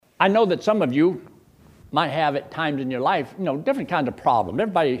I know that some of you might have at times in your life, different kinds of problems.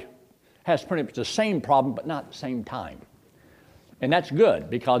 Everybody has pretty much the same problem, but not at the same time. And that's good,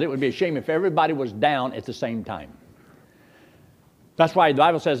 because it would be a shame if everybody was down at the same time. That's why the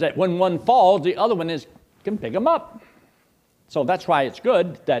Bible says that when one falls, the other one can pick them up. So that's why it's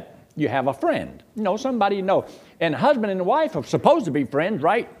good that you have a friend. Somebody you know. And husband and wife are supposed to be friends,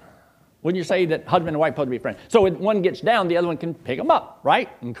 right? Wouldn't you say that husband and wife are supposed to be friends? So when one gets down, the other one can pick them up, right?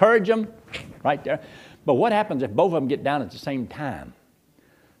 Encourage them, right there. But what happens if both of them get down at the same time?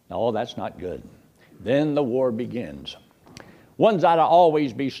 No, that's not good. Then the war begins. One's got to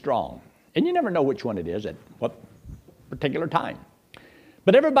always be strong. And you never know which one it is at what particular time.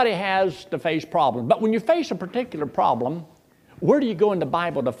 But everybody has to face problems. But when you face a particular problem, where do you go in the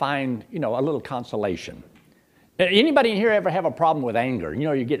Bible to find, a little consolation? Anybody in here ever have a problem with anger?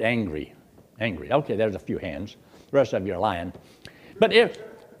 You get angry. Okay, there's a few hands. The rest of you are lying. But if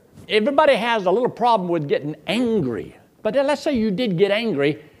everybody has a little problem with getting angry, but then let's say you did get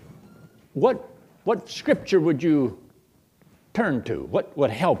angry, what scripture would you turn to? What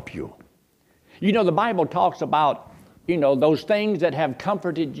would help you? The Bible talks about, those things that have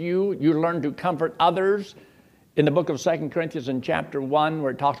comforted you. You learn to comfort others. In the book of 2 Corinthians in chapter 1,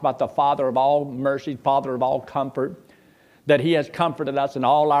 where it talks about the Father of all mercy, Father of all comfort, that He has comforted us in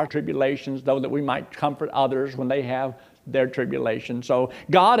all our tribulations, though that we might comfort others when they have their tribulation. So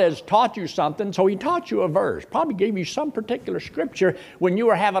God has taught you something, so He taught you a verse, probably gave you some particular scripture when you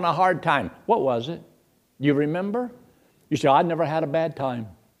were having a hard time. What was it? You remember? You say, I never had a bad time.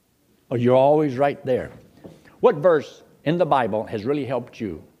 Oh, you're always right there. What verse in the Bible has really helped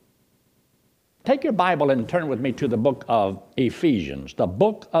you? Take your Bible and turn with me to the book of Ephesians. The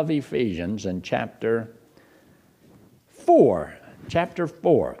book of Ephesians in chapter 4. Chapter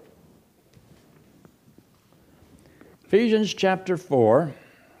 4. Ephesians chapter 4.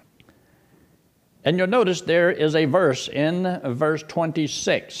 And you'll notice there is a verse in verse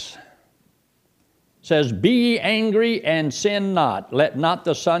 26. It says, Be ye angry and sin not. Let not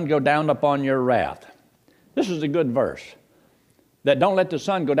the sun go down upon your wrath. This is a good verse. That don't let the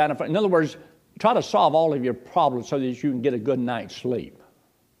sun go down. In other words, try to solve all of your problems so that you can get a good night's sleep.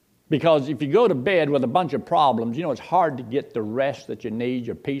 Because if you go to bed with a bunch of problems, it's hard to get the rest that you need,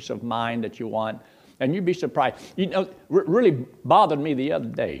 your peace of mind that you want. And you'd be surprised. Really bothered me the other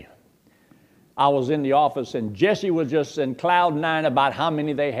day. I was in the office and Jesse was just in cloud nine about how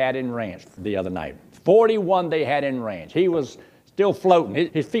many they had in ranch the other night. 41 they had in ranch. He was still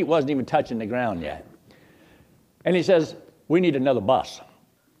floating. His feet wasn't even touching the ground yet. And he says, we need another bus.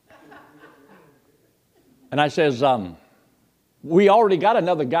 And I says, we already got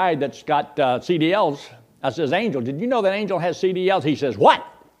another guy that's got CDLs. I says, Angel, did you know that Angel has CDLs? He says, what?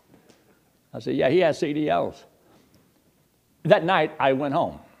 I said, yeah, he has CDLs. That night, I went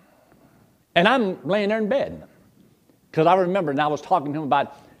home. And I'm laying there in bed. Because I remember, and I was talking to him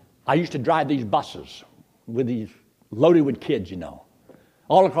about, I used to drive these buses with these loaded with kids,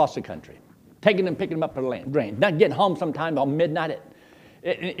 all across the country. Taking them, picking them up for the range. Not getting home sometime on midnight.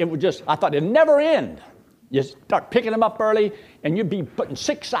 It was just, I thought it'd never end. You start picking them up early, and you'd be putting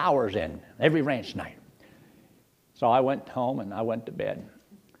 6 hours in every ranch night. So I went home, and I went to bed.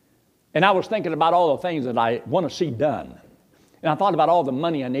 And I was thinking about all the things that I want to see done. And I thought about all the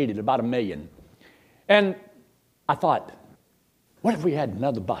money I needed, about $1 million. And I thought, what if we had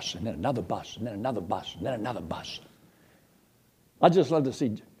another bus, and then another bus, and then another bus, and then another bus? I'd just love to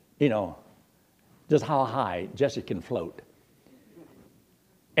see, just how high Jesse can float.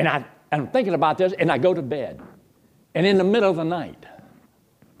 And I'm thinking about this, and I go to bed. And in the middle of the night,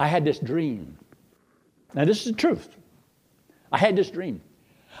 I had this dream. Now, this is the truth. I had this dream.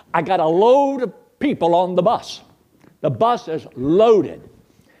 I got a load of people on the bus. The bus is loaded.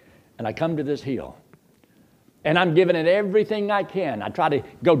 And I come to this hill. And I'm giving it everything I can. I try to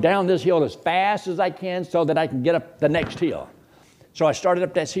go down this hill as fast as I can so that I can get up the next hill. So I started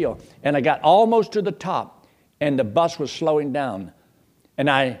up this hill, and I got almost to the top, and the bus was slowing down. And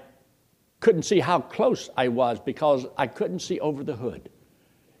I couldn't see how close I was because I couldn't see over the hood.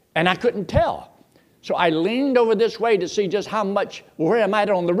 And I couldn't tell. So I leaned over this way to see just how much, where am I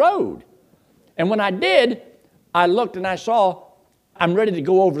on the road? And when I did, I looked and I saw I'm ready to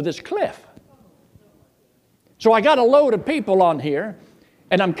go over this cliff. So I got a load of people on here,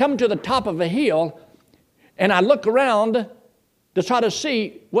 and I'm coming to the top of a hill, and I look around to try to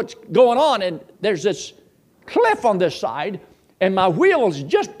see what's going on, and there's this cliff on this side, and my wheel's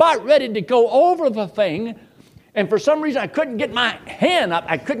just about ready to go over the thing, and for some reason I couldn't get my hand up.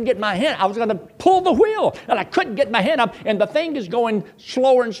 I was going to pull the wheel, and I couldn't get my hand up, and the thing is going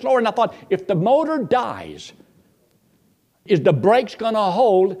slower and slower, and I thought, if the motor dies, is the brakes going to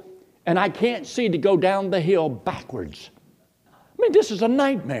hold? and I can't see to go down the hill backwards. I mean, this is a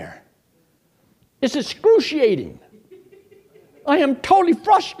nightmare. It's excruciating. I am totally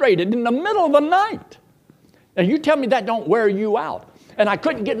frustrated in the middle of the night. And you tell me that don't wear you out. And I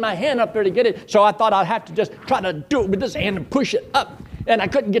couldn't get my hand up there to get it, so I thought I'd have to just try to do it with this hand and push it up. And I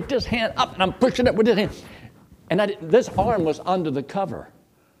couldn't get this hand up, and I'm pushing it with this hand. And this arm was under the cover.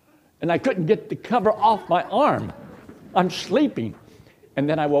 And I couldn't get the cover off my arm. I'm sleeping. And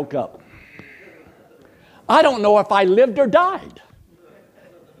then I woke up. I don't know if I lived or died.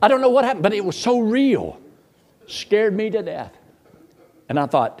 I don't know what happened, but it was so real. Scared me to death. And I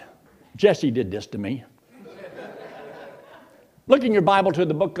thought, Jesse did this to me. Look in your Bible to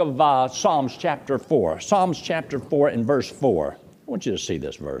the book of Psalms chapter 4. Psalms chapter 4 and verse 4. I want you to see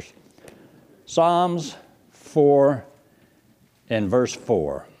this verse. Psalms 4 and verse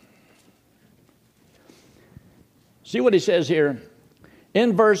 4. See what he says here?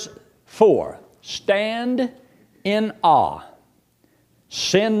 In verse 4, stand in awe,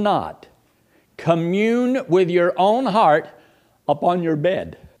 sin not, commune with your own heart upon your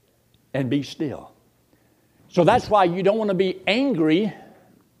bed, and be still. So that's why you don't want to be angry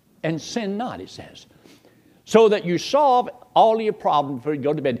and sin not, it says. So that you solve all your problems before you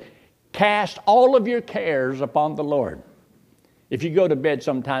go to bed. Cast all of your cares upon the Lord. If you go to bed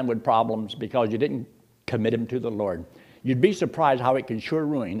sometime with problems because you didn't commit them to the Lord, you'd be surprised how it can sure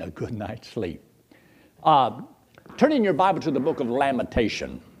ruin a good night's sleep. Turn in your Bible to the book of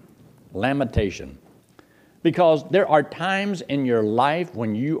Lamentation. Lamentation. Because there are times in your life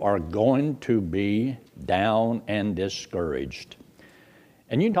when you are going to be down and discouraged.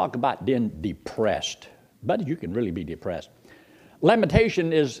 And you can talk about being depressed, but you can really be depressed.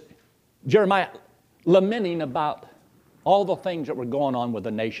 Lamentation is Jeremiah lamenting about all the things that were going on with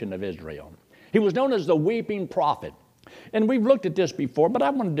the nation of Israel. He was known as the weeping prophet. And we've looked at this before, but I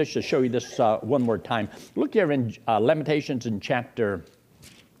wanted just to show you this one more time. Look here in Lamentations in chapter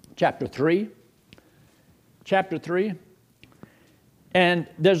 3. Chapter 3. And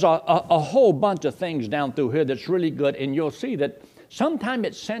there's a whole bunch of things down through here that's really good, and you'll see that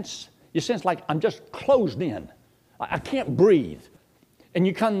sometimes you sense like I'm just closed in. I can't breathe. And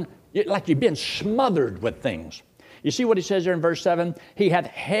like you've been smothered with things. You see what he says there in verse 7? He hath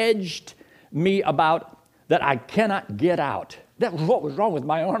hedged me about that I cannot get out. That was what was wrong with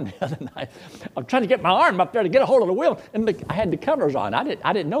my arm the other night. I'm trying to get my arm up there to get a hold of the wheel, and I had the covers on. I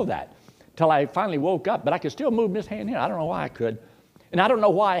didn't know that till I finally woke up, but I could still move this hand here. I don't know why I could. And I don't know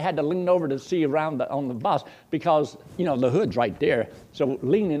why I had to lean over to see around on the bus because, the hood's right there. So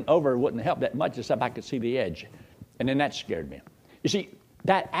leaning over wouldn't help that much except I could see the edge. And then that scared me. You see,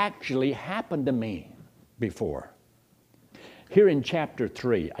 that actually happened to me before. Here in chapter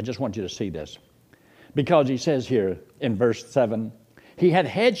 3, I just want you to see this. Because he says here in verse 7, he hath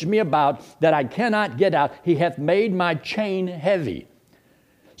hedged me about that I cannot get out. He hath made my chain heavy.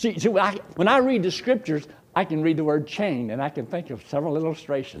 See when I read the scriptures, I can read the word chain, and I can think of several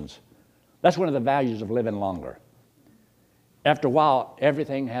illustrations. That's one of the values of living longer. After a while,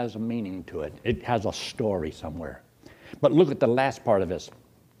 everything has a meaning to it. It has a story somewhere. But look at the last part of this.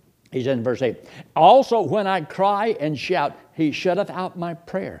 He says in verse 8, also when I cry and shout, he shutteth out my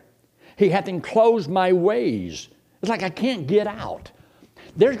prayer. He hath enclosed my ways. It's like I can't get out.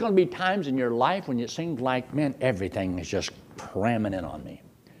 There's going to be times in your life when it seems like, man, everything is just cramming in on me.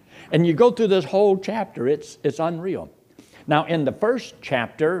 And you go through this whole chapter, it's unreal. Now, in the first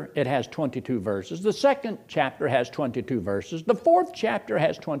chapter, it has 22 verses. The second chapter has 22 verses. The fourth chapter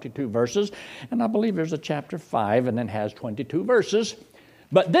has 22 verses. And I believe there's a chapter 5 and then has 22 verses.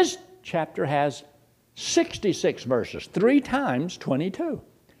 But this chapter has 66 verses, 3 times 22.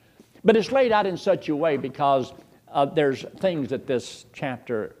 But it's laid out in such a way because there's things that this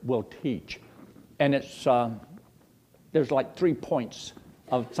chapter will teach. And there's like 3 points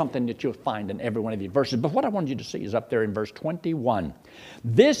of something that you'll find in every one of these verses. But what I want you to see is up there in verse 21.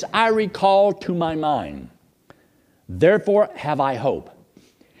 This I recall to my mind, therefore have I hope.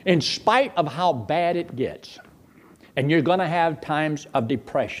 In spite of how bad it gets, and you're going to have times of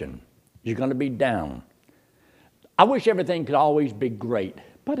depression, you're going to be down. I wish everything could always be great,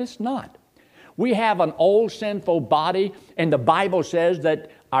 but it's not. We have an old sinful body, and the Bible says that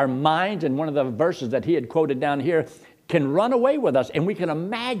our minds, and one of the verses that he had quoted down here, can run away with us, and we can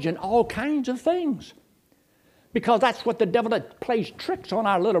imagine all kinds of things. Because that's what the devil that plays tricks on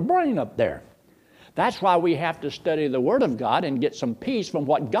our little brain up there. That's why we have to study the Word of God and get some peace from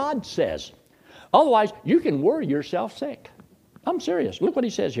what God says. Otherwise, you can worry yourself sick. I'm serious. Look what he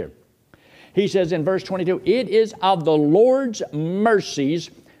says here. He says in verse 22, it is of the Lord's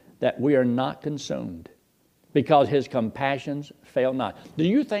mercies that we are not consumed. because his compassions fail not. Do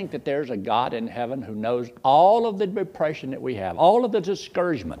you think that there's a God in heaven who knows all of the depression that we have, all of the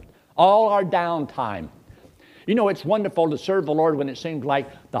discouragement, all our downtime? You know, it's wonderful to serve the Lord when it seems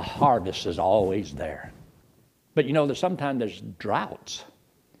like the harvest is always there. But you know, sometimes there's droughts.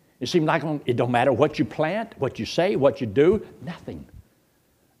 It seems like it don't matter what you plant, what you say, what you do, nothing.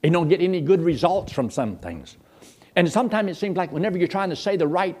 You don't get any good results from some things. And sometimes it seems like whenever you're trying to say the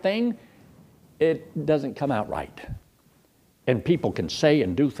right thing, it doesn't come out right. And people can say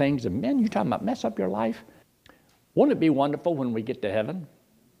and do things, and man, you're talking about mess up your life. Won't it be wonderful when we get to heaven?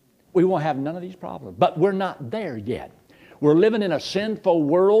 We won't have none of these problems. But we're not there yet. We're living in a sinful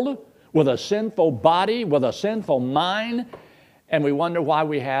world with a sinful body, with a sinful mind, and we wonder why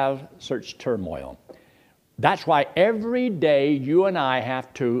we have such turmoil. That's why every day you and I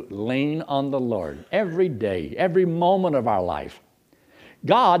have to lean on the Lord. Every day, every moment of our life.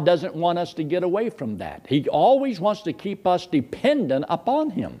 God doesn't want us to get away from that. He always wants to keep us dependent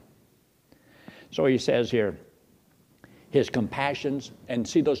upon Him. So he says here, His compassions, and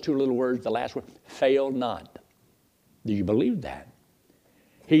see those two little words, the last word, fail not. Do you believe that?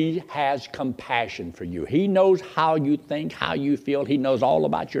 He has compassion for you. He knows how you think, how you feel. He knows all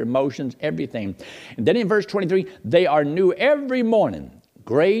about your emotions, everything. And then in verse 23, they are new every morning.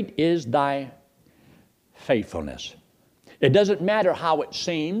 Great is thy faithfulness. It doesn't matter how it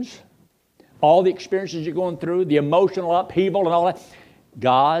seems, all the experiences you're going through, the emotional upheaval and all that.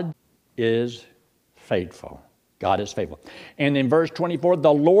 God is faithful. God is faithful. And in verse 24,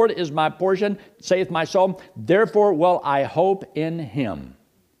 the Lord is my portion, saith my soul, therefore will I hope in Him.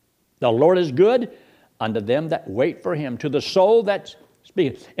 The Lord is good unto them that wait for Him, to the soul that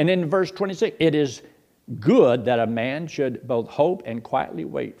speaketh. And in verse 26, it is good that a man should both hope and quietly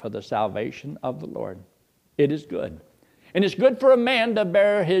wait for the salvation of the Lord. It is good. And it's good for a man to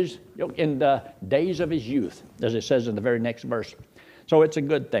bear his yoke in the days of his youth, as it says in the very next verse. So it's a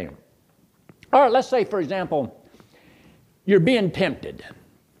good thing. All right, let's say, for example, you're being tempted.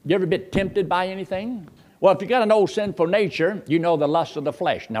 You ever been tempted by anything? Well, if you got an old sinful nature, you know the lust of the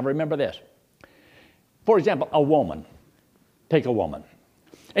flesh. Now remember this. For example, a woman. Take a woman.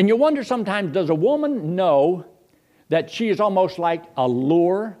 And you wonder sometimes, does a woman know that she is almost like a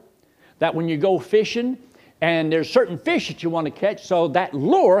lure? That when you go fishing, and there's certain fish that you want to catch, so that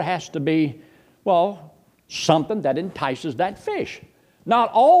lure has to be, well, something that entices that fish.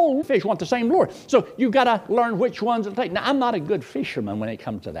 Not all fish want the same lure. So you've got to learn which ones to take. Now, I'm not a good fisherman when it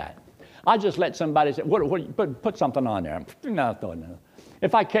comes to that. I just let somebody say, put something on there. No.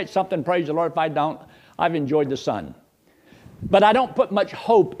 If I catch something, praise the Lord. If I don't, I've enjoyed the sun. But I don't put much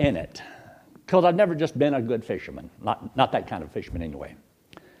hope in it because I've never just been a good fisherman. Not that kind of fisherman anyway.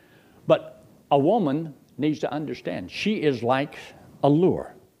 But a woman needs to understand she is like a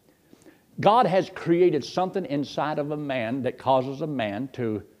lure. God has created something inside of a man that causes a man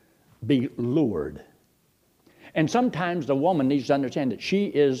to be lured. And sometimes the woman needs to understand that she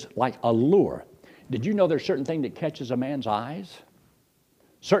is like a lure. Did you know there's certain thing that catches a man's eyes?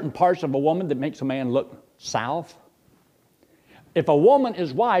 Certain parts of a woman that makes a man look south? If a woman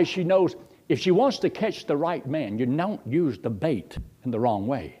is wise, she knows if she wants to catch the right man, you don't use the bait in the wrong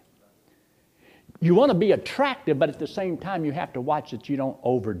way. You want to be attractive, but at the same time, you have to watch that you don't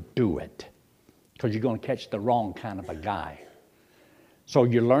overdo it because you're going to catch the wrong kind of a guy. So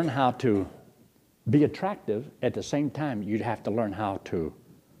you learn how to be attractive. At the same time, you have to learn how to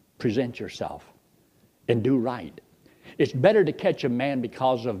present yourself and do right. It's better to catch a man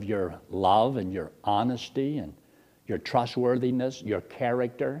because of your love and your honesty and your trustworthiness, your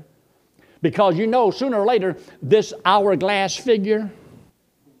character. Because you know sooner or later, this hourglass figure,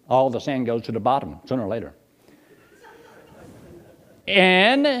 all the sand goes to the bottom sooner or later.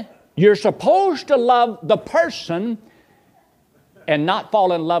 And you're supposed to love the person and not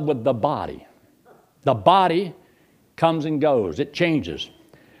fall in love with the body. The body comes and goes. It changes.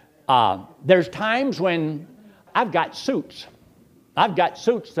 There's times when I've got suits. I've got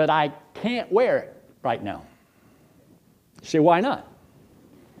suits that I can't wear right now. See, why not?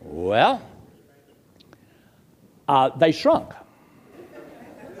 Well, they shrunk.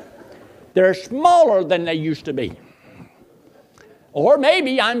 They're smaller than they used to be. Or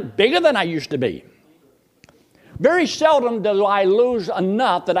maybe I'm bigger than I used to be. Very seldom do I lose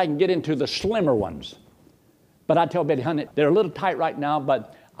enough that I can get into the slimmer ones. But I tell Betty, honey, they're a little tight right now,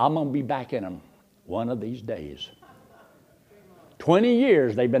 but I'm going to be back in them one of these days. 20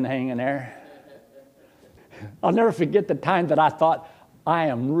 years they've been hanging there. I'll never forget the time that I thought I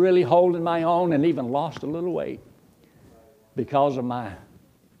am really holding my own and even lost a little weight because of my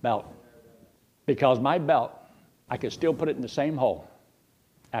belt. Because my belt, I could still put it in the same hole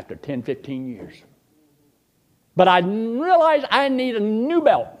after 10, 15 years. But I realized I need a new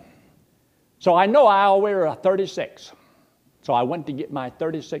belt. So I know I'll wear a 36. So I went to get my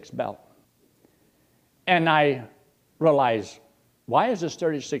 36 belt. And I realized, why is this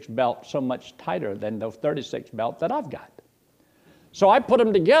 36 belt so much tighter than the 36 belt that I've got? So I put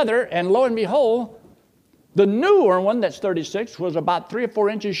them together, and lo and behold, the newer one that's 36 was about 3 or 4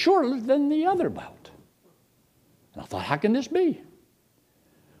 inches shorter than the other belt. And I thought, how can this be?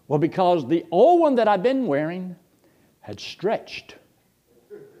 Well, because the old one that I've been wearing had stretched.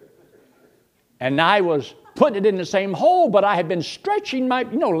 And I was putting it in the same hole, but I had been stretching my,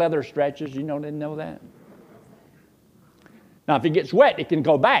 leather stretches, didn't know that? Now, if it gets wet, it can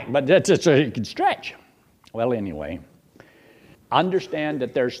go back, but it can stretch. Well, anyway, understand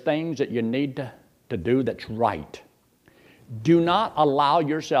that there's things that you need to do that's right. Do not allow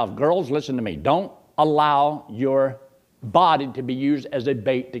yourself, girls, listen to me, don't allow your body to be used as a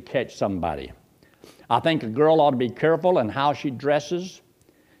bait to catch somebody. I think a girl ought to be careful in how she dresses,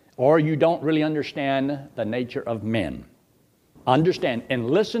 or you don't really understand the nature of men. Understand and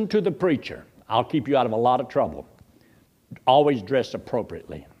listen to the preacher. I'll keep you out of a lot of trouble. Always dress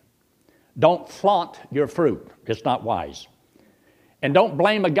appropriately. Don't flaunt your fruit. It's not wise. And don't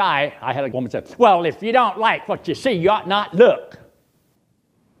blame a guy. I had a woman say, well, if you don't like what you see, you ought not look.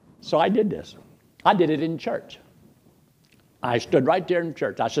 So I did this. I did it in church. I stood right there in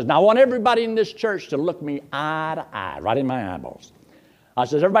church. I said, now I want everybody in this church to look me eye to eye, right in my eyeballs. I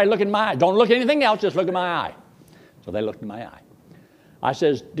says, everybody look in my eye. Don't look at anything else, just look at my eye. So they looked in my eye. I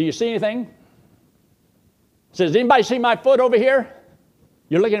says, do you see anything? Says, anybody see my foot over here?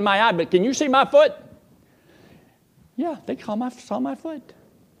 You're looking in my eye, but can you see my foot? Yeah, they saw my foot.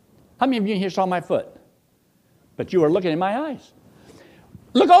 How many of you in here saw my foot? But you were looking in my eyes.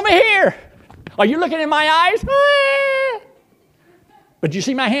 Look over here. Are you looking in my eyes? But you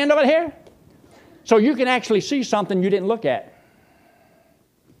see my hand over here? So you can actually see something you didn't look at.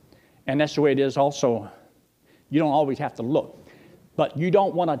 And that's the way it is also. You don't always have to look. But you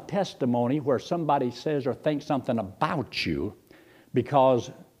don't want a testimony where somebody says or thinks something about you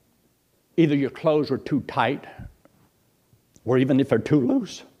because either your clothes were too tight or even if they're too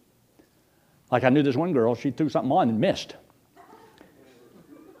loose. Like I knew this one girl, she threw something on and missed.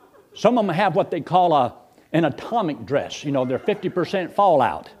 Some of them have what they call an atomic dress. They're 50%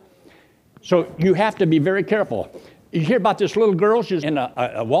 fallout. So you have to be very careful. You hear about this little girl, she's in a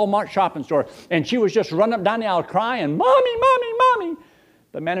Walmart shopping store, and she was just running up down the aisle crying, Mommy, Mommy, Mommy.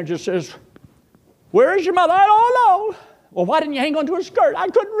 The manager says, where is your mother? I don't know. Well, why didn't you hang on to her skirt? I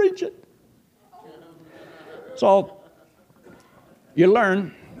couldn't reach it. So you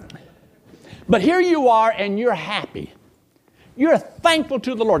learn. But here you are, and you're happy. You're thankful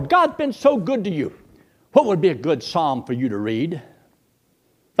to the Lord. God's been so good to you. What would be a good psalm for you to read?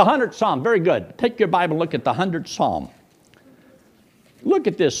 The 100th Psalm, very good. Take your Bible, look at the 100th Psalm. Look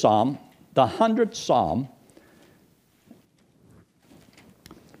at this Psalm, the 100th Psalm.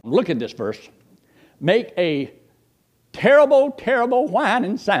 Look at this verse. Make a terrible, terrible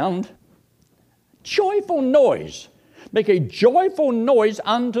whining sound. Joyful noise. Make a joyful noise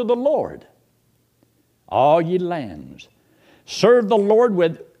unto the Lord. All ye lands. Serve the Lord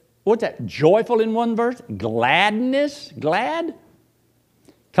with, what's that? Joyful in one verse? Gladness? Glad?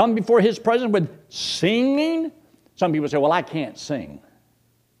 Come before His presence with singing. Some people say, well, I can't sing.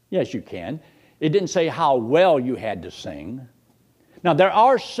 Yes, you can. It didn't say how well you had to sing. Now, there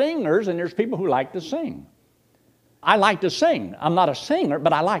are singers, and there's people who like to sing. I like to sing. I'm not a singer,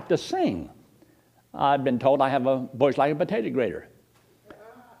 but I like to sing. I've been told I have a voice like a potato grater.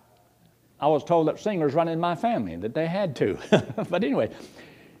 I was told that singers run in my family, that they had to. But anyway,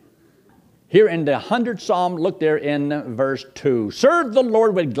 here in the 100th Psalm, look there in verse 2. Serve the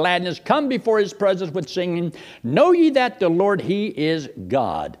Lord with gladness. Come before His presence with singing. Know ye that the Lord, He is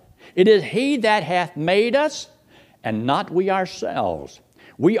God. It is He that hath made us, and not we ourselves.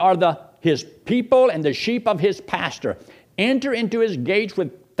 We are His people and the sheep of His pasture. Enter into His gates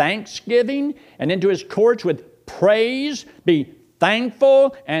with thanksgiving and into His courts with praise. Be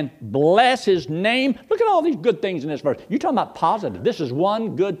thankful and bless His name. Look at all these good things in this verse. You're talking about positive. This is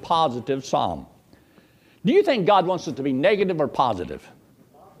one good positive psalm. Do you think God wants us to be negative or positive?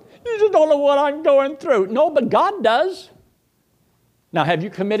 You just don't know what I'm going through. No, but God does. Now, have you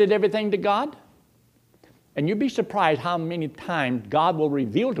committed everything to God? And you'd be surprised how many times God will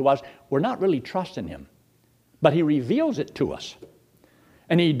reveal to us we're not really trusting Him. But He reveals it to us.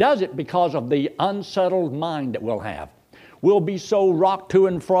 And He does it because of the unsettled mind that we'll have. We'll be so rocked to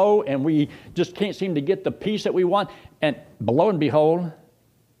and fro, and we just can't seem to get the peace that we want. And lo and behold,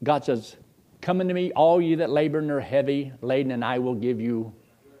 God says, come unto me, all ye that labor and are heavy laden, and I will give you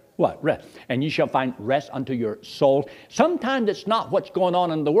What? Rest. And you shall find rest unto your soul. Sometimes it's not what's going on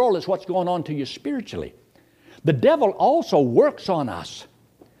in the world, it's what's going on to you spiritually. The devil also works on us.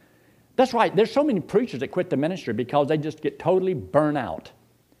 That's right. There's so many preachers that quit the ministry because they just get totally burnt out.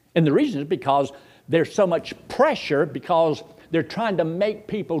 And the reason is because there's so much pressure because they're trying to make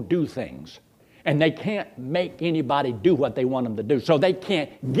people do things. And they can't make anybody do what they want them to do. So they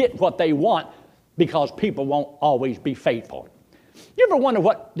can't get what they want because people won't always be faithful. You ever wonder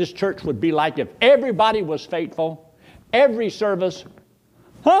what this church would be like if everybody was faithful? Every service?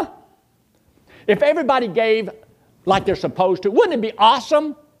 Huh? If everybody gave like they're supposed to, wouldn't it be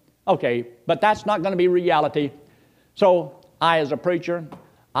awesome? Okay, but that's not going to be reality. So I, as a preacher,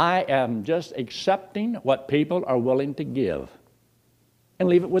 I am just accepting what people are willing to give and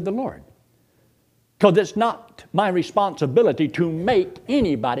leave it with the Lord. Because it's not my responsibility to make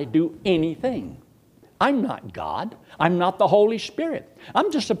anybody do anything. I'm not God. I'm not the Holy Spirit.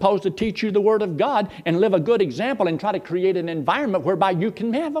 I'm just supposed to teach you the Word of God and live a good example and try to create an environment whereby you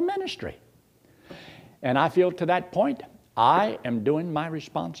can have a ministry. And I feel to that point, I am doing my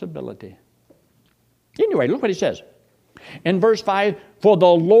responsibility. Anyway, look what he says. In verse 5, for the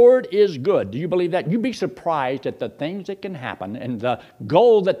Lord is good. Do you believe that? You'd be surprised at the things that can happen. And the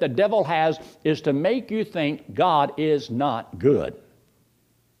goal that the devil has is to make you think God is not good.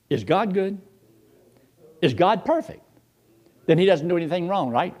 Is God good? Is God perfect? Then he doesn't do anything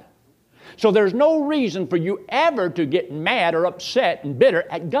wrong, right? So there's no reason for you ever to get mad or upset and bitter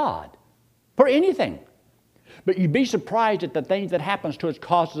at God for anything. But you'd be surprised at the things that happens to us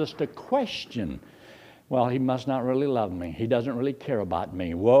causes us to question. Well, he must not really love me. He doesn't really care about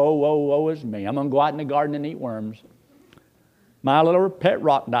me. Whoa, whoa, woe is me. I'm going to go out in the garden and eat worms. My little pet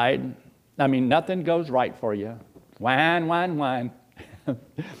rock died. I mean, nothing goes right for you. Whine, whine, whine.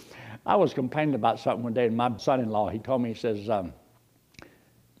 I was complaining about something one day, and my son-in-law, he told me, he says,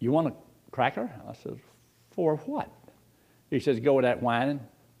 you want a cracker? I said, for what? He says, go with that whining.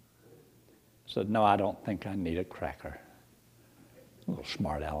 I said, no, I don't think I need a cracker. A little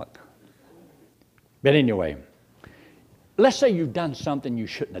smart aleck. But anyway, let's say you've done something you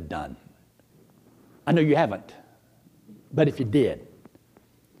shouldn't have done. I know you haven't, but if you did,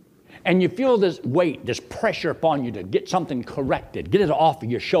 and you feel this weight, this pressure upon you to get something corrected, get it off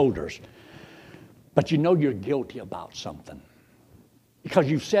of your shoulders, but you know you're guilty about something because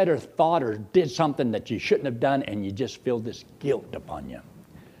you said or thought or did something that you shouldn't have done, and you just feel this guilt upon you.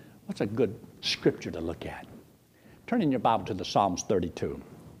 What's a good scripture to look at? Turn in your Bible to the Psalms 32.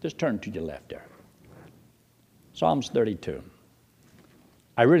 Just turn to your left there. Psalms 32.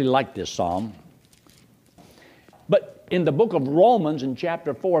 I really like this psalm. But in the book of Romans in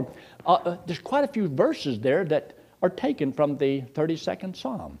chapter 4, there's quite a few verses there that are taken from the 32nd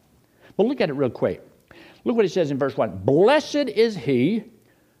Psalm. Well, look at it real quick. Look what it says in verse 1. Blessed is he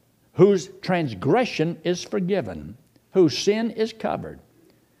whose transgression is forgiven, whose sin is covered.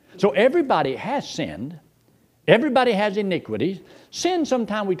 So everybody has sinned. Everybody has iniquity. Sin,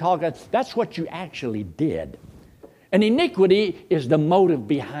 sometimes we talk about, that's what you actually did. And iniquity is the motive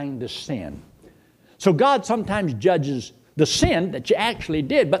behind the sin. So God sometimes judges the sin that you actually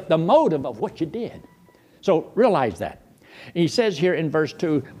did, but the motive of what you did. So realize that. He says here in verse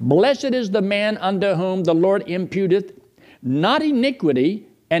 2, blessed is the man unto whom the Lord imputeth not iniquity,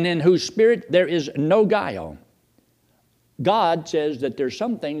 and in whose spirit there is no guile. God says that there's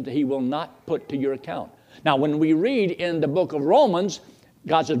some things that he will not put to your account. Now, when we read in the book of Romans,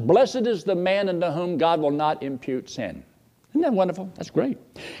 God says, blessed is the man unto whom God will not impute sin. Isn't that wonderful? That's great.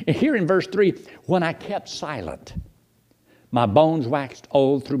 And here in verse 3, when I kept silent, my bones waxed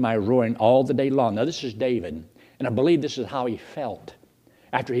old through my ruin all the day long. Now, this is David, and I believe this is how he felt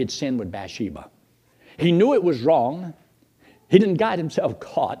after he had sinned with Bathsheba. He knew it was wrong. He didn't get himself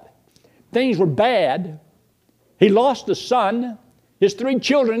caught. Things were bad. He lost a son. His 3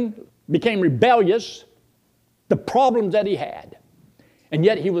 children became rebellious. The problems that he had. And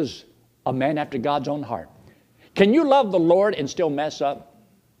yet he was a man after God's own heart. Can you love the Lord and still mess up?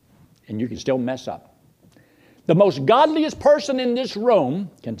 And you can still mess up. The most godliest person in this room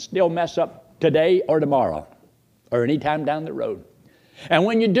can still mess up today or tomorrow or any time down the road. And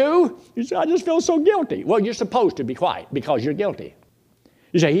when you do, you say, I just feel so guilty. Well, you're supposed to be quiet because you're guilty.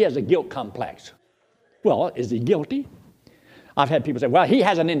 You say, he has a guilt complex. Well, is he guilty? I've had people say, well, he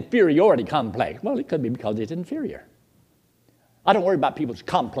has an inferiority complex. Well, it could be because he's inferior. I don't worry about people's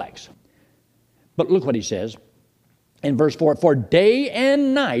complex. But look what he says in verse 4. For day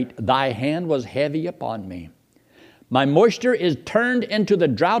and night thy hand was heavy upon me. My moisture is turned into the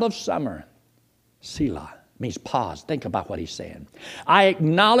drought of summer. Selah means pause. Think about what he's saying. I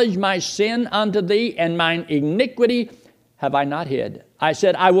acknowledge my sin unto thee, and mine iniquity have I not hid? I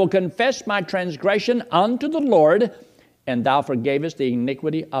said, I will confess my transgression unto the Lord, and thou forgavest the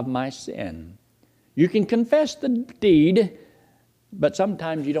iniquity of my sin. You can confess the deed, but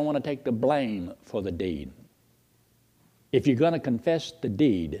sometimes you don't want to take the blame for the deed. If you're going to confess the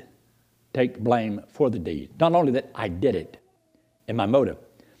deed, take blame for the deed. Not only that I did it in my motive,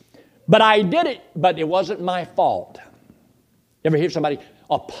 but I did it, but it wasn't my fault. Ever hear somebody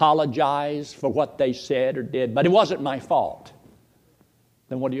apologize for what they said or did, but it wasn't my fault?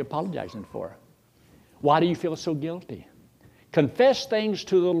 Then what are you apologizing for? Why do you feel so guilty? Confess things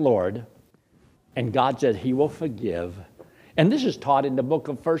to the Lord, and God said He will forgive. And this is taught in the book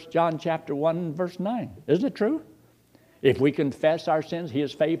of 1 John chapter 1, verse 9. Isn't it true? If we confess our sins, He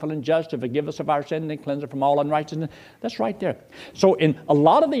is faithful and just to forgive us of our sin and cleanse us from all unrighteousness. That's right there. So in a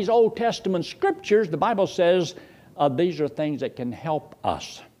lot of these Old Testament scriptures, the Bible says these are things that can help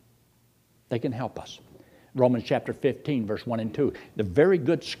us. They can help us. Romans chapter 15, verse 1 and 2. The very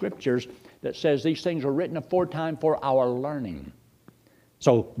good scriptures that says these things are written aforetime for our learning.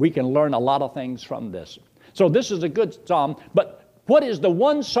 So we can learn a lot of things from this. So this is a good psalm, but what is the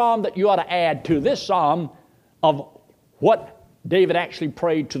one psalm that you ought to add to this psalm of what David actually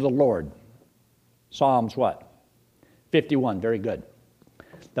prayed to the Lord? Psalms what? 51, very good.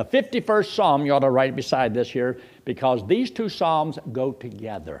 The 51st psalm, you ought to write beside this here, because these two psalms go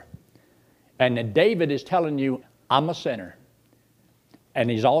together. And then David is telling you, I'm a sinner. And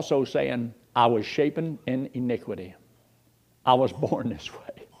he's also saying, I was shapen in iniquity. I was born this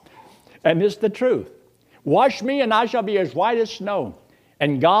way. And it's the truth. Wash me and I shall be as white as snow.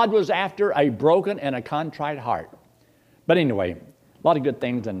 And God was after a broken and a contrite heart. But anyway, a lot of good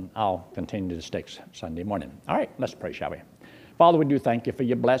things, and I'll continue this next Sunday morning. All right, let's pray, shall we? Father, we do thank you for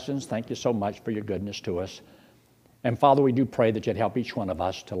your blessings. Thank you so much for your goodness to us. And Father, we do pray that you'd help each one of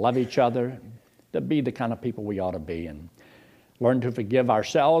us to love each other, to be the kind of people we ought to be, and learn to forgive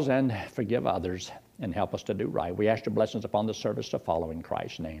ourselves and forgive others, and help us to do right. We ask your blessings upon the service to follow in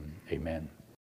Christ's name. Amen.